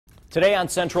Today on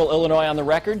Central Illinois on the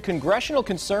Record, congressional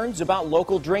concerns about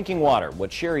local drinking water,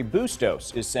 what Sherry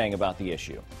Bustos is saying about the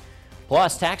issue.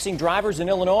 Plus, taxing drivers in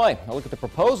Illinois, a look at the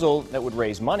proposal that would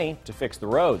raise money to fix the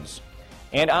roads.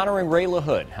 And honoring Ray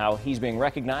LaHood, how he's being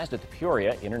recognized at the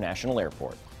Peoria International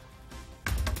Airport.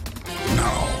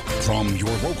 Now, from your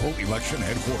local election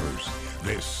headquarters,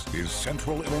 this is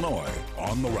Central Illinois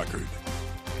on the Record.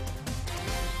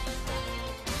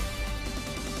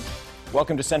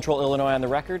 Welcome to Central Illinois on the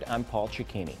Record. I'm Paul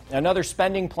Cicchini. Another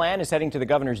spending plan is heading to the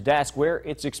governor's desk where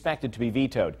it's expected to be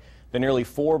vetoed. The nearly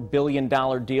 $4 billion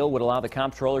deal would allow the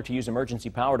comptroller to use emergency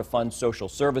power to fund social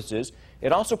services.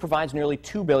 It also provides nearly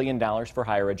 $2 billion for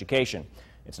higher education.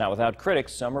 It's not without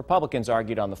critics. Some Republicans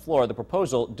argued on the floor the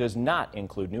proposal does not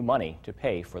include new money to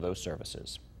pay for those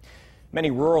services.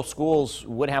 Many rural schools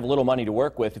would have little money to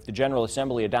work with if the General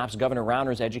Assembly adopts Governor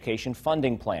Rauner's education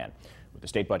funding plan. With the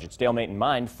state budget stalemate in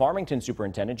mind, Farmington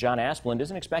Superintendent John Asplund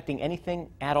isn't expecting anything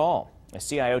at all. As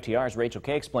CIOTR's Rachel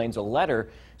Kay explains, a letter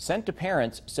sent to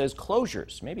parents says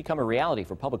closures may become a reality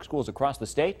for public schools across the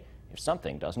state if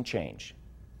something doesn't change.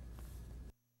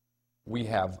 We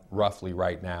have roughly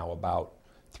right now about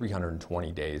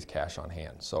 320 days cash on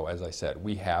hand. So as I said,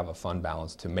 we have a fund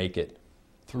balance to make it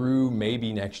through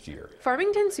maybe next year.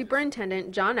 Farmington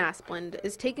Superintendent John Asplund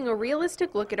is taking a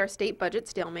realistic look at our state budget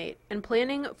stalemate and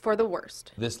planning for the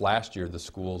worst. This last year, the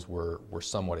schools were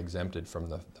somewhat exempted from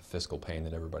the fiscal pain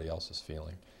that everybody else is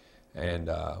feeling. And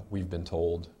we've been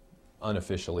told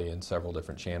unofficially in several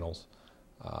different channels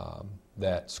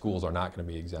that schools are not going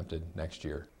to be exempted next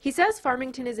year. He says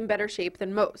Farmington is in better shape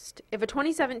than most. If a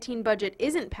 2017 budget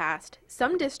isn't passed,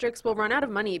 some districts will run out of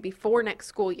money before next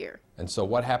school year. And so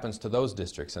what happens to those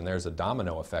districts? And there's a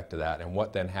domino effect to that. And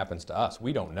what then happens to us?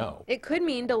 We don't know. It could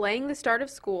mean delaying the start of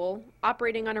school,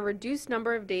 operating on a reduced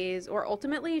number of days, or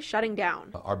ultimately shutting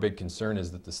down. Our big concern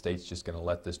is that the state's just going to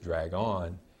let this drag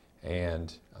on,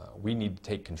 and we need to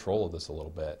take control of this a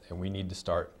little bit, and we need to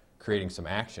start creating some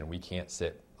action. We can't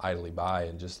sit idly by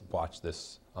and just watch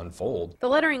this unfold. The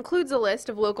letter includes a list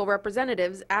of local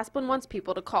representatives Asplund wants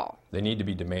people to call. They need to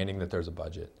be demanding that there's a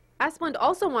budget. Asplund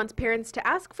also wants parents to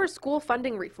ask for school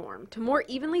funding reform to more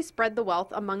evenly spread the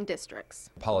wealth among districts.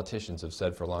 Politicians have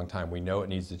said for a long time, we know it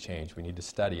needs to change, we need to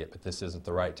study it, but this isn't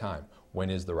the right time.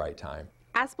 When is the right time?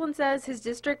 Asplund says his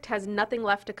district has nothing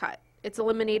left to cut. It's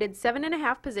eliminated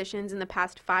 7.5 positions in the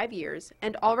past 5 years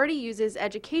and already uses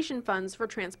education funds for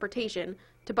transportation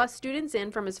to bus students in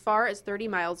from as far as 30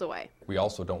 miles away. We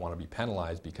also don't want to be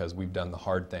penalized because we've done the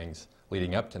hard things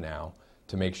leading up to now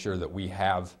to make sure that we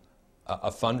have a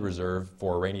fund reserve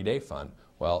for a rainy day fund.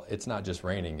 Well, it's not just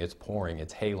raining, it's pouring,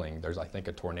 it's hailing. There's, I think,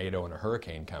 a tornado and a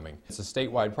hurricane coming. It's a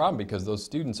statewide problem because those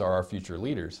students are our future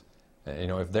leaders. You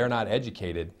know, if they're not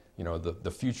educated, you know, the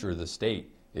future of the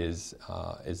state is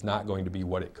not going to be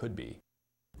what it could be.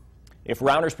 If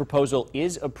Rauner's proposal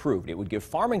is approved, it would give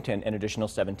Farmington an additional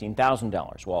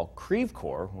 $17,000, while Creve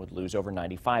Coeur would lose over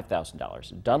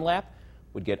 $95,000. Dunlap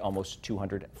would get almost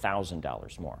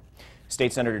 $200,000 more.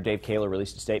 State Senator Dave Kaler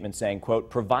released a statement saying, quote,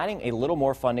 providing a little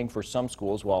more funding for some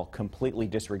schools while completely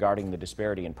disregarding the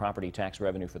disparity in property tax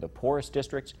revenue for the poorest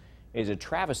districts is a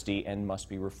travesty and must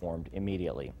be reformed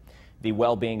immediately. The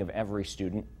well-being of every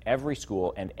student, every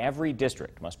school, and every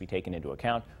district must be taken into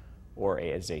account, or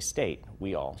as a state,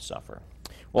 we all suffer.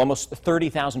 Well, almost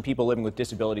 30,000 people living with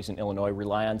disabilities in Illinois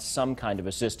rely on some kind of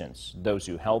assistance. Those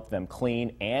who help them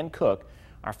clean and cook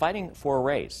are fighting for a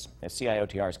raise. As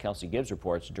CIOTR's Kelsey Gibbs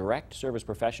reports, direct service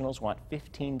professionals want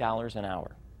 $15 an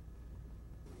hour.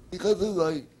 Because of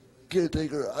my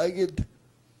caretaker, I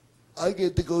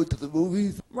get to go to the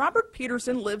movies. Robert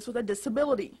Peterson lives with a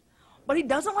disability, but he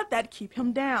doesn't let that keep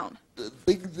him down. The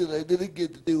things that I didn't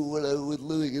get to do when I was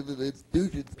living in an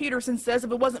institution. Peterson says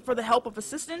if it wasn't for the help of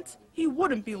assistants, he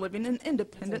wouldn't be living an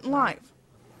independent life.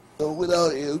 So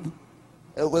without him,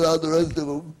 and without the rest of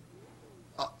them,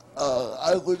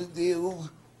 I wouldn't be able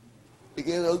to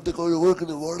get out to go to work in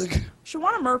the morning.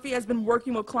 Shawana Murphy has been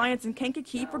working with clients in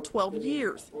Kankakee for 12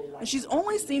 years, and she's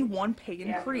only seen one pay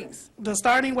increase. The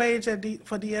starting wage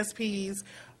for DSPs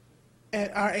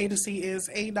at our agency is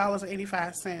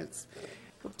 $8.85.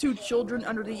 With 2 children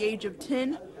under the age of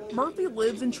 10, Murphy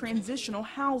lives in transitional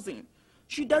housing.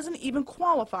 She doesn't even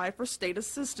qualify for state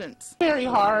assistance. Very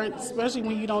hard, especially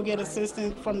when you don't get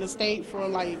assistance from the state for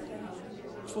like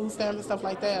food stamps and stuff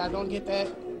like that. I don't get that.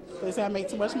 They say I make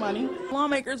too much money.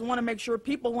 Lawmakers want to make sure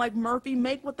people like Murphy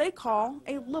make what they call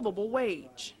a livable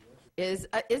wage. Is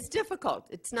difficult.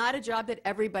 It's not a job that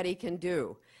everybody can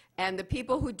do. And the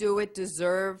people who do it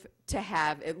deserve to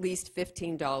have at least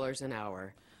 $15 an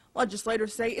hour.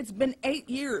 Legislators say it's been 8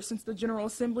 years since the General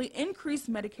Assembly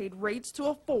increased Medicaid rates to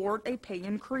afford a pay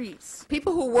increase.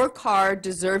 People who work hard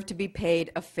deserve to be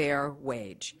paid a fair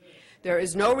wage. There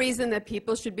is no reason that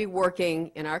people should be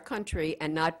working in our country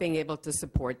and not being able to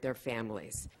support their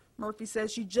families. Murphy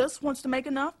says she just wants to make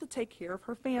enough to take care of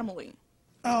her family.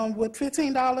 With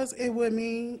 $15, it would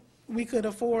mean we could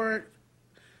afford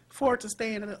to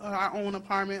stay in our own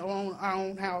apartment or our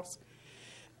own house.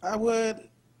 I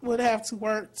would have to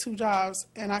work 2 jobs,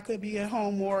 and I could be at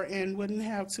home more and wouldn't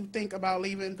have to think about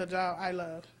leaving the job I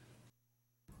love.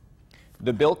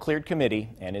 The bill cleared committee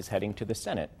and is heading to the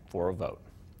Senate for a vote.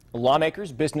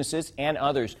 Lawmakers, businesses, and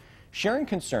others sharing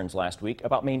concerns last week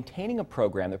about maintaining a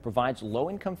program that provides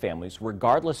low-income families,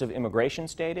 regardless of immigration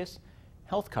status,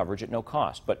 health coverage at no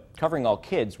cost. But covering all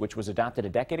kids, which was adopted a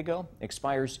decade ago,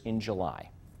 expires in July.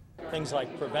 Things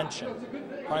like prevention,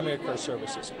 primary care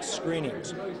services,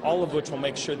 screenings, all of which will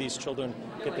make sure these children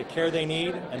get the care they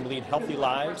need and lead healthy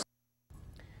lives.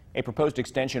 A proposed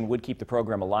extension would keep the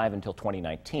program alive until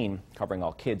 2019. Covering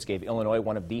all kids gave Illinois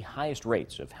one of the highest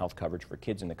rates of health coverage for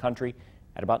kids in the country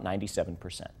at about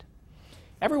 97%.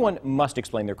 Everyone must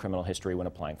explain their criminal history when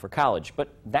applying for college,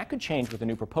 but that could change with a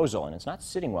new proposal, and it's not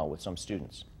sitting well with some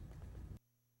students.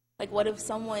 Like, what if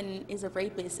someone is a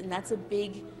rapist, and that's a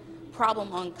big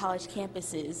problem on college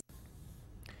campuses?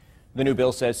 The new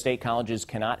bill says state colleges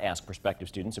cannot ask prospective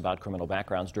students about criminal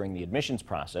backgrounds during the admissions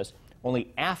process.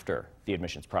 Only after the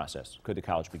admissions process could the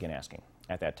college begin asking.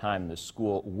 At that time, the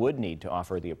school would need to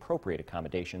offer the appropriate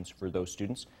accommodations for those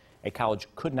students. A college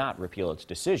could not repeal its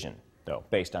decision, though,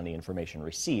 based on the information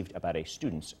received about a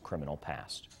student's criminal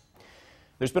past.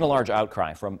 There's been a large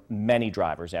outcry from many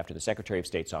drivers after the Secretary of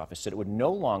State's office said it would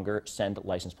no longer send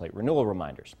license plate renewal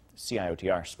reminders.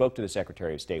 CIOTR spoke to the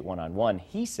Secretary of State one-on-one.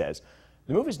 He says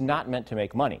the move is not meant to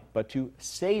make money, but to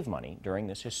save money during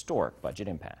this historic budget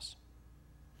impasse.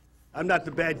 I'm not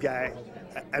the bad guy,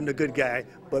 I'm the good guy,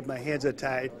 but my hands are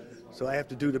tied, so I have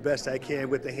to do the best I can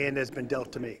with the hand that's been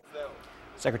dealt to me.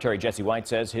 Secretary Jesse White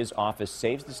says his office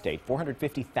saves the state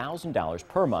 $450,000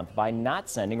 per month by not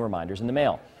sending reminders in the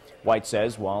mail. White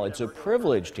says while it's a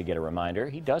privilege to get a reminder,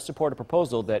 he does support a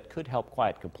proposal that could help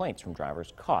quiet complaints from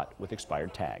drivers caught with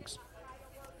expired tags.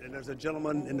 And there's a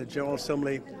gentleman in the General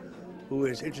Assembly who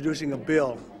is introducing a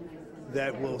bill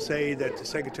that will say that the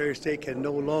Secretary of State can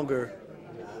no longer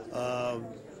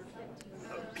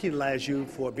penalize you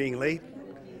for being late,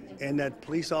 and that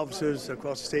police officers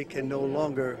across the state can no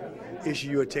longer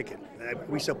issue you a ticket.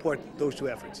 We support those 2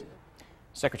 efforts.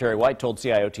 Secretary White told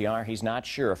CIOTR he's not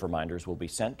sure if reminders will be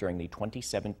sent during the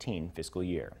 2017 fiscal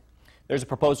year. There's a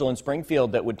proposal in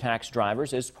Springfield that would tax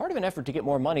drivers as part of an effort to get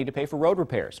more money to pay for road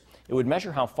repairs. It would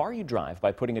measure how far you drive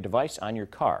by putting a device on your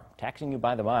car, taxing you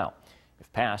by the mile.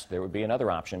 If passed, there would be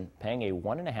another option, paying a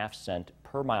 1.5-cent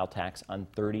per mile tax on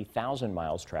 30,000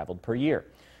 miles traveled per year.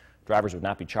 Drivers would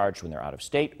not be charged when they're out of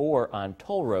state or on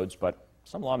toll roads, but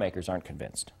some lawmakers aren't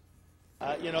convinced.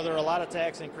 You know, there are a lot of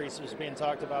tax increases being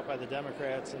talked about by the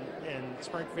Democrats in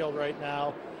Springfield right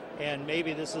now, and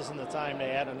maybe this isn't the time to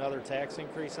add another tax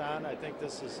increase on. I think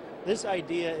this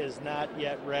idea is not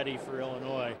yet ready for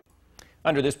Illinois.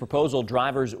 Under this proposal,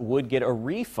 drivers would get a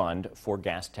refund for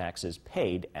gas taxes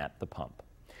paid at the pump.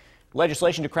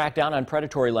 Legislation to crack down on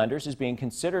predatory lenders is being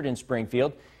considered in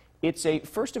Springfield. It's a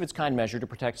first-of-its-kind measure to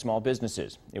protect small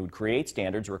businesses. It would create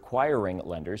standards requiring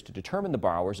lenders to determine the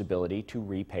borrower's ability to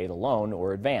repay the loan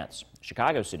or advance.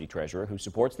 Chicago City Treasurer, who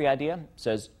supports the idea,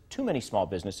 says too many small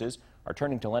businesses are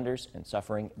turning to lenders and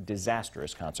suffering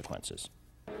disastrous consequences.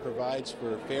 Provides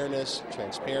for fairness,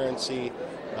 transparency,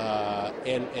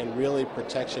 and really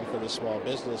protection for the small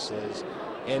businesses.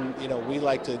 And, you know, we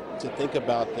like to think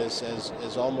about this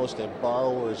as almost a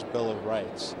borrower's bill of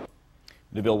rights.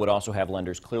 The bill would also have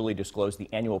lenders clearly disclose the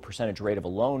annual percentage rate of a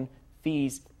loan,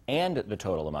 fees, and the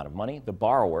total amount of money the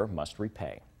borrower must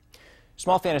repay.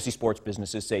 Small fantasy sports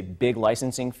businesses say big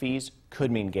licensing fees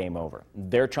could mean game over.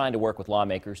 They're trying to work with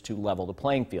lawmakers to level the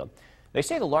playing field. They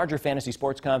say the larger fantasy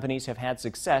sports companies have had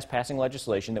success passing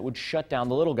legislation that would shut down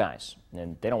the little guys,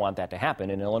 and they don't want that to happen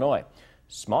in Illinois.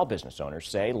 Small business owners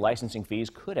say licensing fees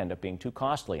could end up being too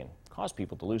costly and cause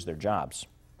people to lose their jobs.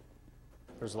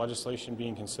 There's legislation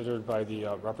being considered by the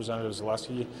Representative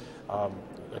Zaleski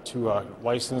to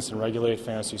license and regulate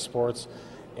fantasy sports.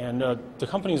 And the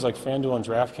companies like FanDuel and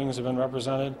DraftKings have been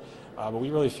represented, but we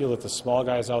really feel that the small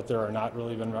guys out there have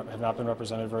not been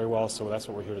represented very well, so that's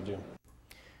what we're here to do.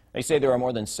 They say there are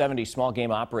more than 70 small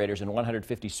game operators and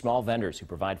 150 small vendors who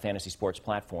provide fantasy sports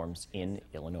platforms in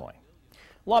Illinois.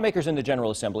 Lawmakers in the General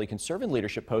Assembly can serve in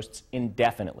leadership posts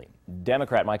indefinitely.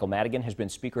 Democrat Michael Madigan has been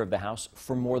Speaker of the House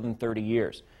for more than 30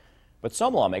 years. But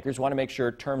some lawmakers want to make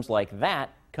sure terms like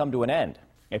that come to an end.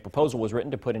 A proposal was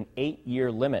written to put an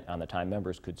 8-year limit on the time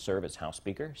members could serve as House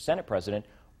Speaker, Senate President,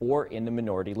 or in the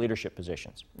minority leadership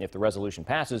positions. If the resolution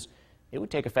passes, it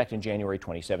would take effect in January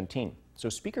 2017. So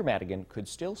Speaker Madigan could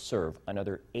still serve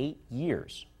another 8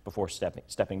 years before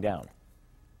stepping down.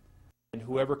 And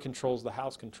whoever controls the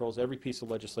House controls every piece of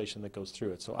legislation that goes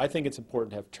through it. So I think it's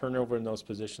important to have turnover in those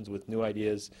positions with new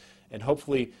ideas, and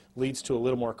hopefully leads to a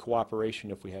little more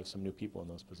cooperation if we have some new people in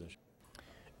those positions.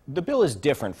 The bill is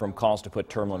different from calls to put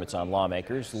term limits on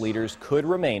lawmakers. Leaders could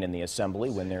remain in the Assembly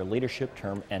when their leadership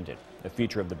term ended. The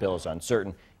future of the bill is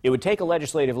uncertain. It would take a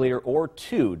legislative leader or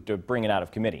two to bring it out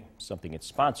of committee, something its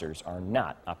sponsors are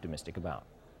not optimistic about.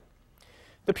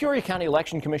 The Peoria County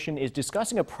Election Commission is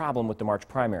discussing a problem with the March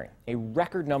primary. A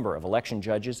record number of election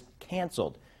judges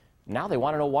canceled. Now they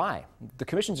want to know why. The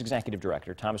Commission's executive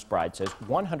director, Thomas Bride, says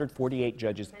 148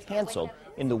 judges canceled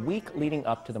in the week leading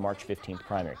up to the March 15th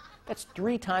primary. That's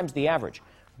 3 times the average.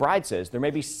 Bride says there may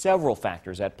be several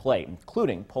factors at play,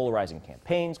 including polarizing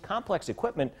campaigns, complex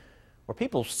equipment, or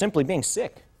people simply being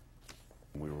sick.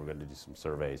 We were going to do some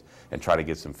surveys and try to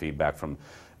get some feedback from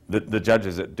the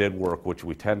judges that did work, which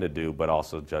we tend to do, but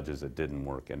also judges that didn't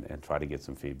work, and try to get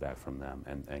some feedback from them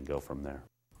and go from there.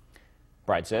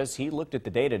 Bride says he looked at the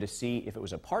data to see if it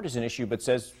was a partisan issue, but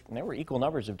says there were equal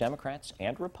numbers of Democrats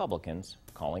and Republicans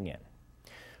calling in.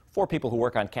 4 people who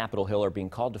work on Capitol Hill are being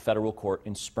called to federal court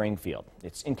in Springfield.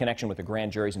 It's in connection with the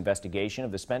grand jury's investigation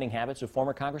of the spending habits of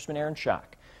former Congressman Aaron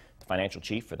Schock. The financial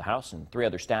chief for the House and 3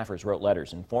 other staffers wrote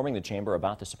letters informing the chamber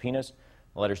about the subpoenas.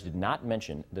 The letters did not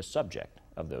mention the subject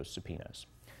of those subpoenas.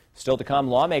 Still to come,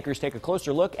 lawmakers take a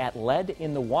closer look at lead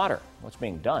in the water, what's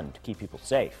being done to keep people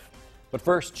safe. But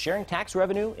first, sharing tax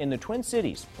revenue in the Twin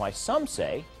Cities, why some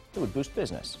say it would boost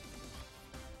business.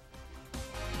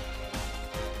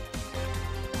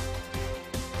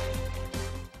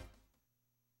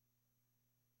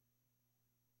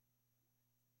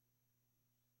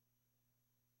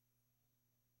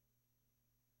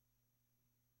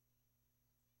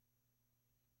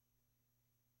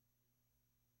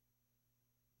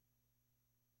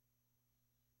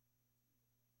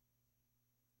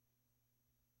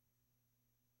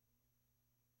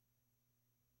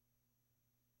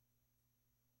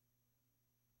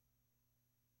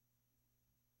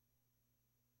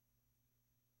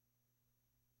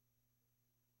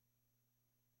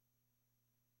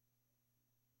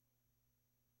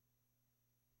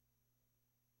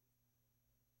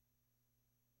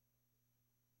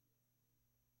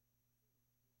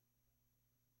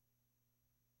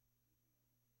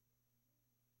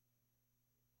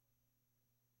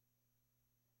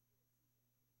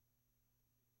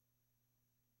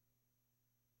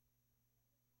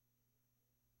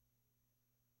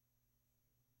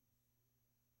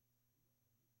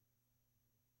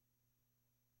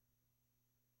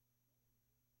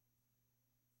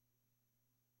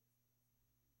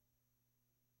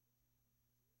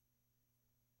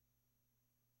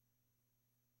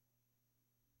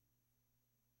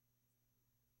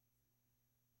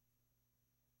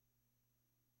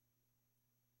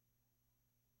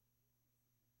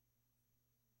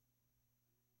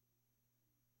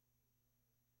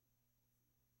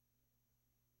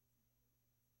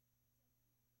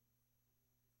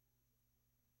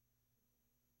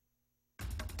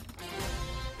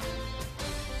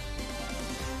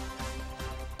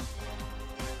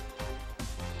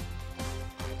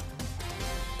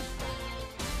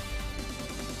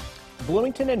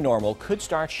 Bloomington and Normal could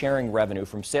start sharing revenue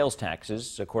from sales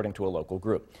taxes, according to a local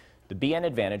group. The BN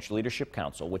Advantage Leadership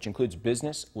Council, which includes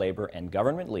business, labor, and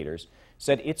government leaders,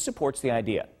 said it supports the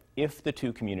idea if the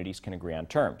 2 communities can agree on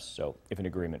terms. So if an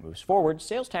agreement moves forward,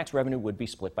 sales tax revenue would be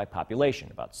split by population.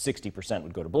 About 60%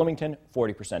 would go to Bloomington,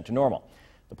 40% to Normal.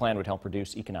 The plan would help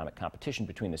reduce economic competition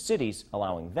between the cities,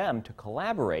 allowing them to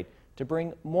collaborate to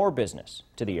bring more business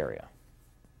to the area.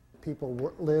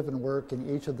 People live and work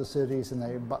in each of the cities, and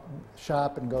they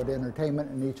shop and go to entertainment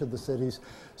in each of the cities.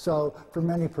 So for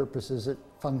many purposes, it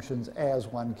functions as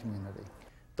one community.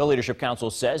 The Leadership Council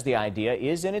says the idea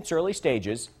is in its early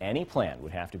stages. Any plan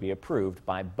would have to be approved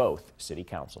by both city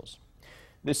councils.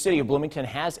 The city of Bloomington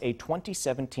has a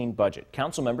 2017 budget.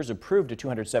 Council members approved a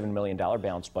 $207 million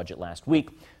balanced budget last week.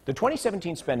 The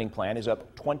 2017 spending plan is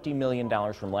up $20 million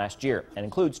from last year and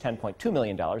includes $10.2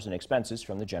 million in expenses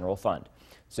from the general fund.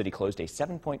 The city closed a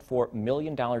 $7.4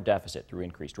 million deficit through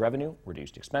increased revenue,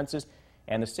 reduced expenses,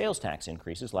 and the sales tax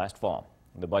increases last fall.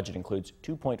 The budget includes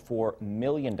 $2.4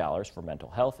 million for mental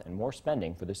health and more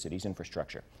spending for the city's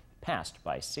infrastructure, passed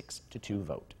by a 6-2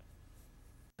 vote.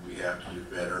 We have to do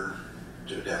better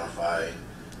to identify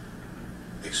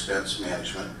expense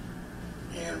management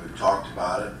And we've talked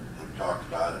about it,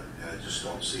 and I just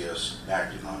don't see us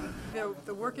acting on it.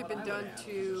 The work had been done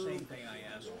to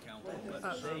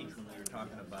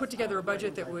put together a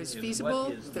budget that was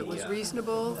feasible, that was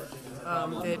reasonable,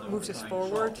 that moves us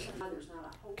forward.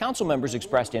 Council members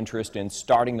expressed interest in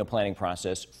starting the planning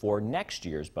process for next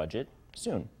year's budget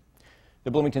soon. The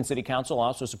Bloomington City Council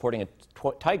also supporting a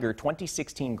Tiger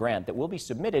 2016 grant that will be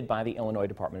submitted by the Illinois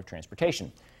Department of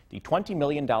Transportation. The $20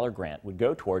 million grant would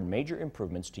go toward major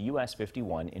improvements to US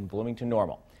 51 in Bloomington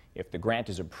Normal. If the grant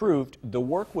is approved, the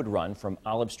work would run from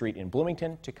Olive Street in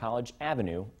Bloomington to College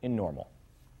Avenue in Normal.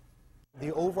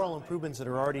 The overall improvements that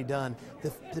are already done,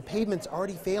 the pavement's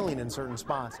already failing in certain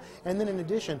spots. And then in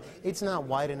addition, it's not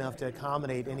wide enough to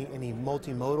accommodate any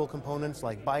multimodal components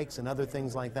like bikes and other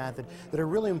things like that are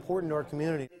really important to our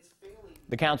community.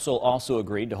 The council also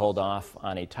agreed to hold off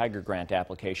on a Tiger grant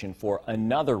application for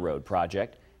another road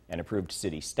project and approved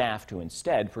city staff to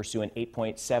instead pursue an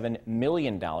 $8.7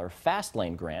 million fast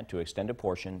lane grant to extend a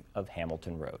portion of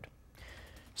Hamilton Road.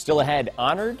 Still ahead,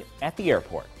 honored at the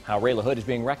airport, how Ray LaHood is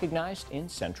being recognized in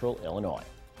Central Illinois.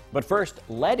 But first,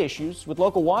 lead issues with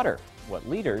local water, what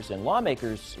leaders and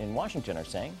lawmakers in Washington are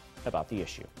saying about the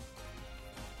issue.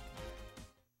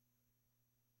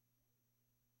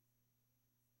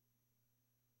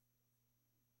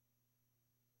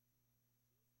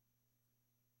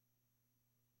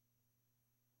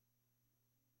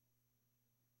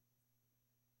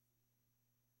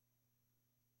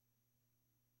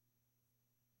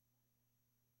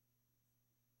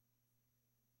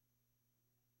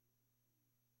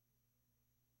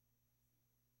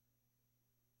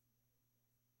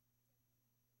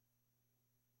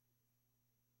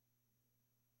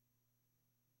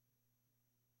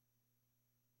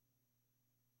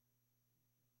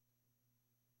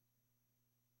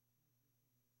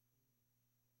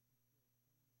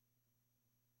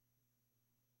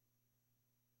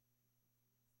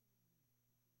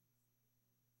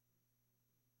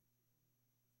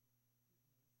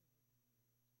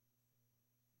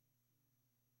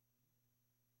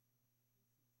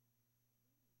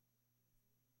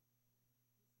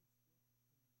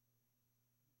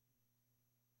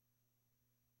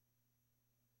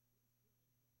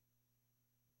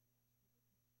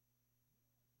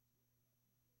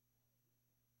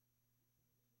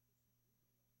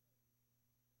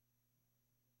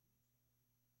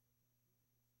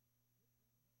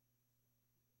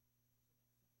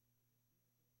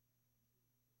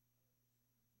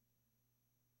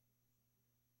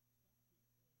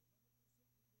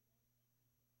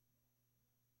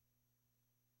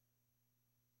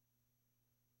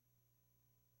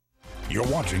 You're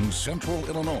watching Central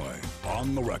Illinois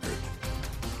on the Record.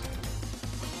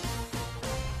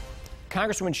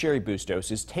 Congresswoman Cheri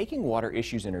Bustos is taking water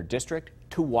issues in her district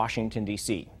to Washington,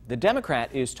 D.C. The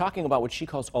Democrat is talking about what she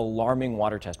calls alarming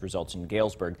water test results in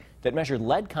Galesburg that measured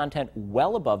lead content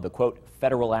well above the, quote,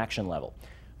 federal action level.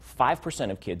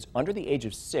 5% of kids under the age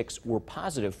of 6 were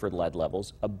positive for lead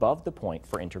levels above the point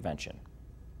for intervention.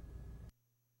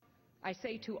 I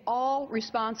say to all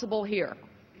responsible here,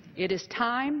 it is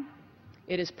time.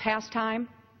 It is past time.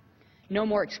 No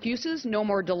more excuses, no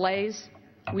more delays.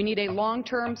 We need a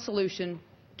long-term solution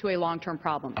to a long-term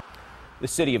problem. The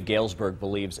city of Galesburg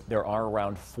believes there are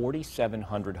around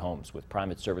 4,700 homes with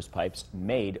private service pipes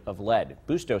made of lead.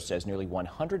 Bustos says nearly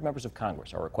 100 members of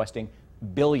Congress are requesting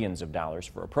billions of dollars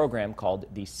for a program called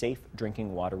the Safe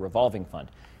Drinking Water Revolving Fund.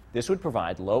 This would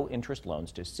provide low-interest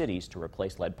loans to cities to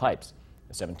replace lead pipes.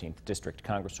 The 17th District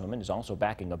Congresswoman is also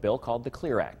backing a bill called the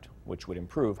CLEAR Act, which would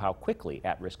improve how quickly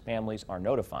at-risk families are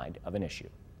notified of an issue.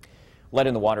 Lead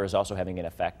in the water is also having an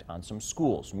effect on some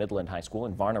schools. Midland High School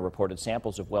in Varna reported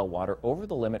samples of well water over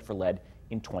the limit for lead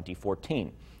in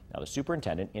 2014. Now, the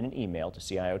superintendent, in an email to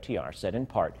CIOTR, said in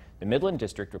part the Midland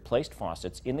District replaced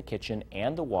faucets in the kitchen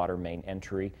and the water main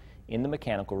entry in the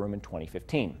mechanical room in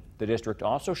 2015. The district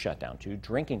also shut down 2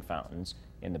 drinking fountains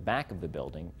in the back of the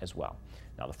building as well.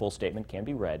 Now, the full statement can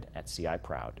be read at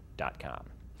ciproud.com.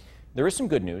 There is some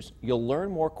good news. You'll learn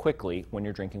more quickly when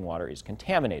your drinking water is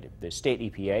contaminated. The state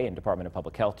EPA and Department of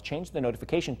Public Health changed the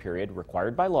notification period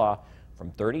required by law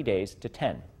from 30 days to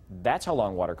 10. That's how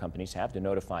long water companies have to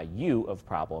notify you of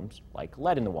problems like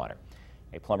lead in the water.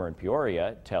 A plumber in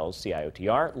Peoria tells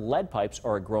CIOTR lead pipes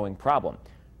are a growing problem,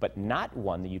 but not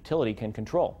one the utility can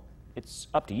control. It's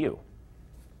up to you.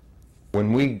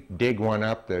 When we dig one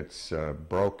up that's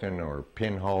broken or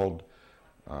pinholed,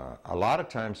 a lot of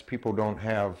times people don't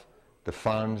have the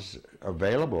funds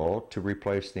available to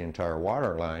replace the entire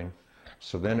water line,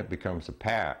 so then it becomes a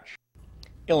patch.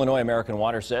 Illinois American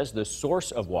Water says the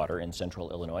source of water in central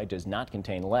Illinois does not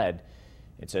contain lead.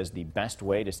 It says the best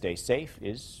way to stay safe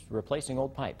is replacing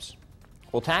old pipes.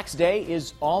 Well, tax day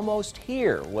is almost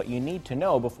here. What you need to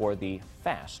know before the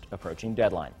fast approaching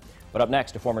deadline. But up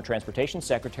next, a former transportation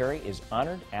secretary is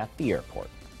honored at the airport.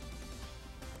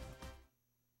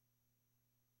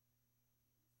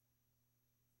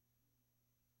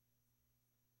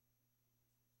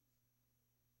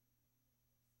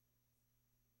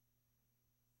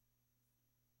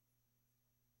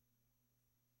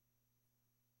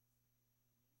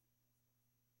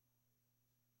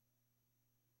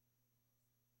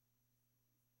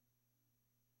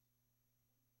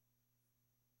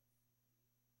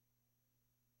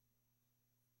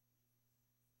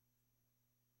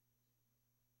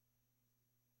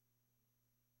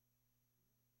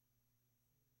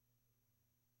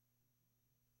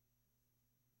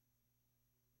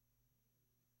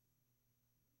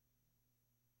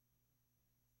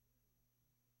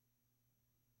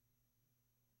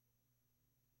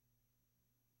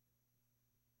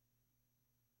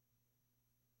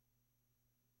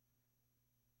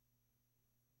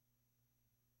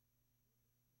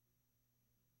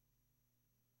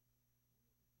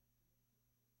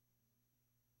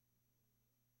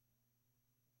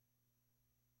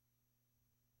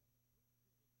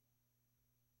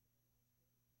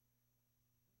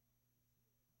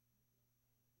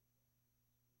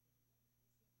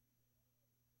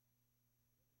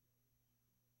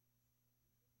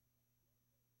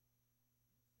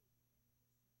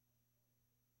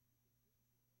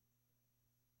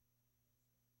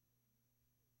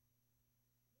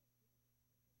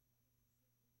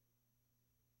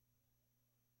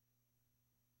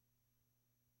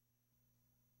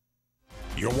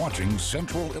 You're watching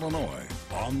Central Illinois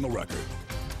on the Record.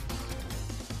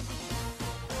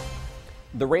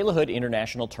 The Ray LaHood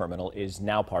International Terminal is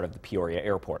now part of the Peoria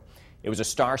Airport. It was a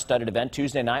star-studded event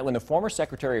Tuesday night when the former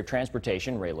Secretary of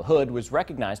Transportation, Ray LaHood, was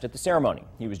recognized at the ceremony.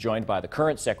 He was joined by the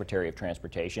current Secretary of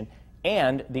Transportation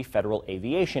and the Federal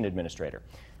Aviation Administrator.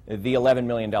 The $11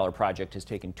 million project has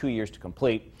taken 2 years to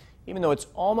complete. Even though it's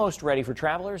almost ready for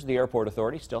travelers, the Airport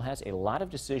Authority still has a lot of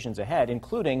decisions ahead,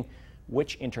 including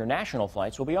which international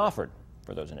flights will be offered.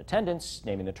 For those in attendance,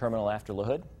 naming the terminal after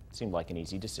LaHood seemed like an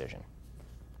easy decision.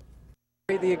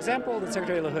 The example that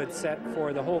Secretary LaHood set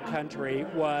for the whole country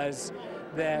was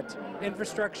that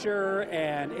infrastructure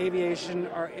and aviation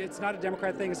it's not a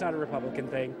Democrat thing, it's not a Republican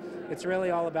thing. It's really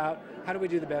all about how do we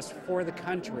do the best for the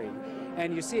country.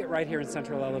 And you see it right here in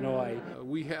Central Illinois.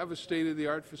 We have a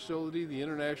state-of-the-art facility. The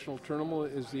International Terminal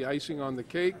is the icing on the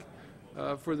cake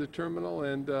for the terminal,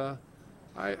 and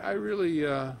I'm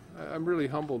really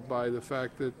humbled by the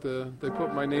fact that they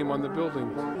put my name on the building.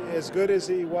 As good as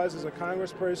he was as a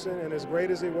congressperson and as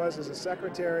great as he was as a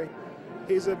secretary,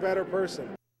 he's a better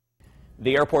person.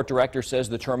 The airport director says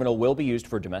the terminal will be used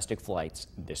for domestic flights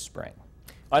this spring.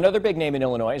 Another big name in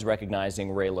Illinois is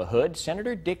recognizing Ray LaHood.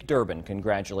 Senator Dick Durbin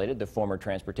congratulated the former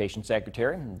transportation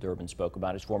secretary. Durbin spoke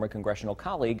about his former congressional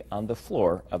colleague on the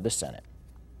floor of the Senate.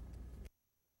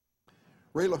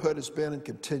 Ray LaHood has been and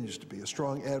continues to be a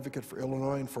strong advocate for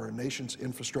Illinois and for our nation's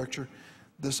infrastructure.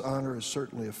 This honor is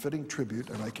certainly a fitting tribute,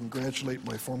 and I congratulate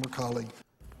my former colleague.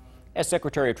 As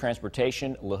Secretary of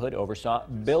Transportation, LaHood oversaw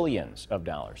billions of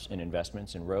dollars in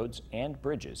investments in roads and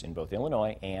bridges in both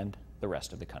Illinois and the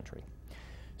rest of the country.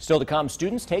 Still to come,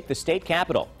 students take the state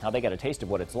capitol, how they got a taste of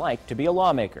what it's like to be a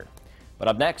lawmaker. But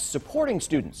up next, supporting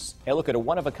students, a look at a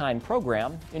one-of-a-kind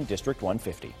program in District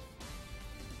 150.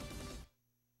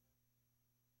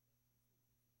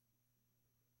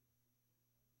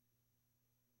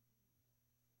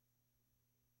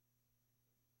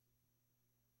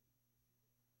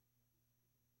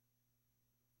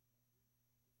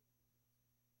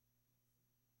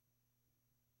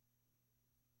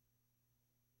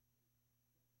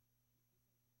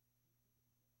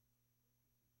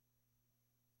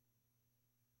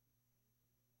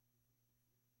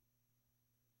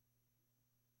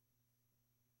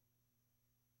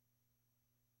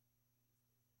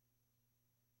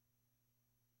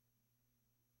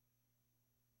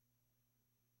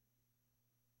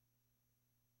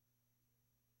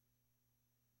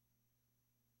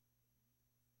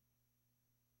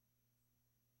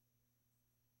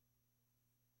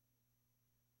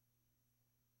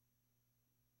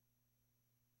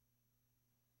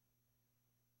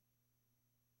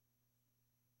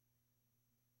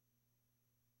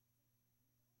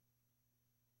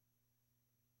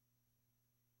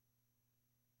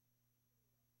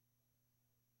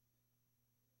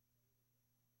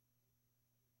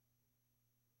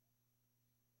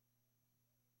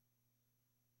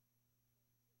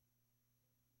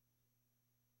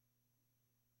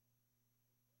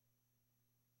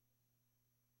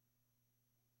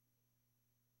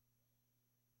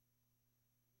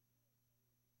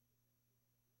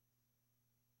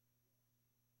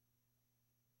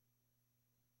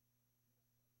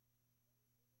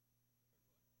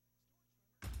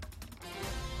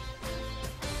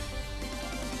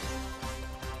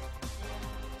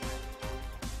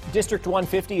 District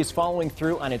 150 is following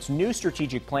through on its new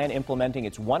strategic plan, implementing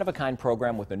its one-of-a-kind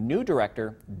program with a new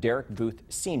director, Derek Booth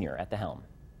Sr., at the helm.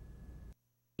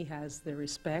 He has the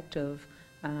respect of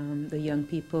the young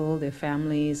people, their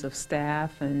families, of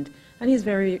staff, and he's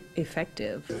very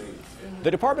effective.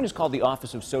 The department is called the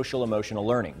Office of Social Emotional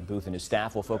Learning. Booth and his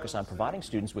staff will focus on providing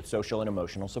students with social and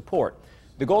emotional support.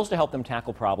 The goal is to help them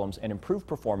tackle problems and improve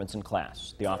performance in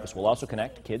class. The office will also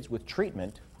connect kids with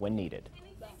treatment when needed.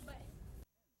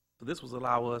 So this will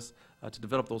allow us to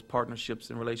develop those partnerships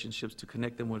and relationships to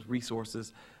connect them with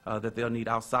resources that they'll need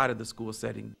outside of the school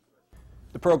setting.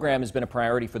 The program has been a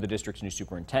priority for the district's new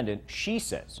superintendent. She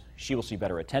says she will see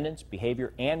better attendance,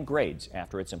 behavior, and grades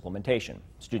after its implementation.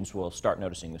 Students will start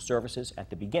noticing the services at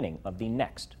the beginning of the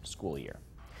next school year.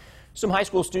 Some high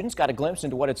school students got a glimpse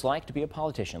into what it's like to be a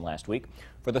politician last week.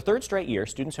 For the third straight year,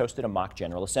 students hosted a mock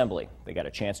General Assembly. They got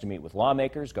a chance to meet with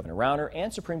lawmakers, Governor Rauner,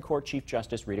 and Supreme Court Chief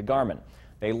Justice Rita Garman.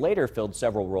 They later filled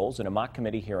several roles in a mock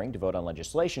committee hearing to vote on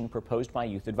legislation proposed by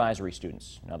youth advisory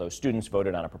students. Now, those students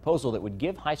voted on a proposal that would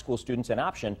give high school students an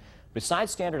option,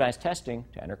 besides standardized testing,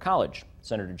 to enter college.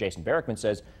 Senator Jason Barackman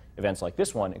says events like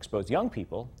this one expose young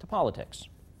people to politics.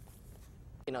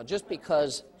 You know, just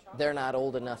because they're not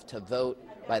old enough to vote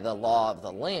by the law of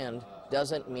the land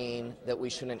doesn't mean that we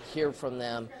shouldn't hear from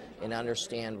them and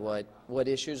understand what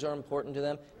issues are important to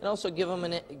them, and also give them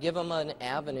an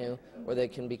avenue where they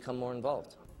can become more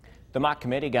involved. The mock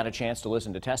committee got a chance to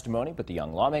listen to testimony, but the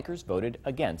young lawmakers voted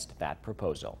against that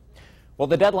proposal. Well,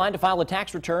 the deadline to file a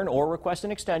tax return or request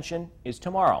an extension is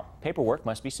tomorrow. Paperwork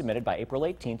must be submitted by April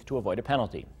 18th to avoid a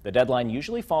penalty. The deadline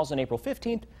usually falls on April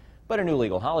 15th, but a new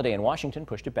legal holiday in Washington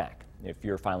pushed it back. If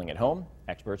you're filing at home,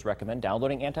 experts recommend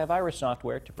downloading antivirus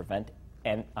software to prevent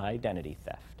an identity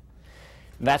theft.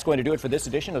 That's going to do it for this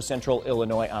edition of Central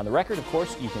Illinois on the Record. Of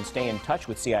course, you can stay in touch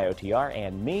with CIOTR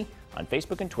and me on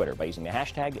Facebook and Twitter by using the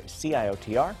hashtag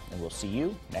CIOTR, and we'll see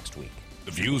you next week.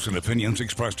 The views and opinions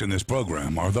expressed in this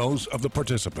program are those of the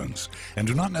participants and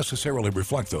do not necessarily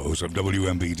reflect those of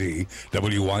WMBD,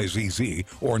 WYZZ,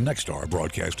 or Nexstar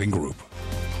Broadcasting Group.